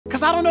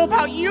Because I don't know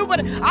about you, but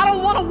I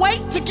don't want to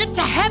wait to get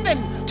to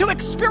heaven to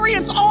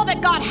experience all that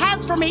God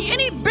has for me.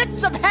 Any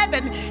bits of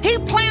heaven he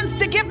plans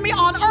to give me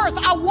on earth,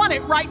 I want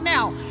it right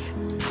now.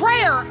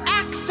 Prayer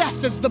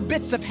accesses the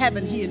bits of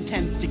heaven he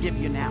intends to give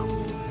you now.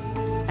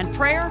 And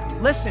prayer,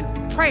 listen,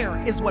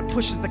 prayer is what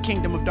pushes the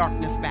kingdom of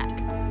darkness back.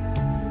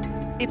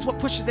 It's what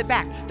pushes it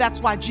back. That's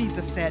why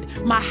Jesus said,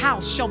 my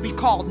house shall be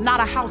called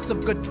not a house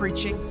of good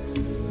preaching,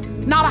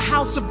 not a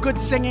house of good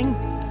singing,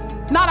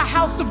 not a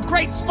house of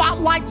great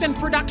spotlights and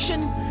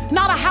production,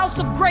 not a house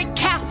of great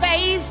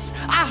cafes.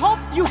 I hope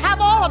you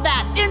have all of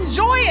that.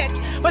 Enjoy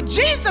it. But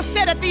Jesus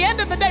said at the end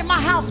of the day, my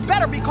house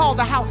better be called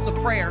a house of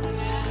prayer.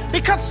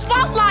 Because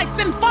spotlights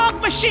and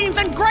fog machines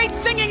and great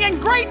singing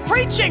and great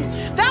preaching,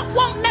 that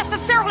won't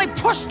necessarily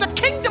push the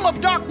kingdom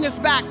of darkness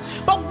back.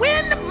 But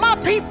when my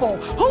people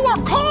who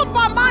are called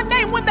by my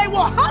name, when they will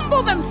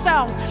humble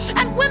themselves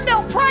and when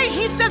they'll pray,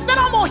 he says, then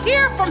I'm going to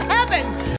hear from heaven.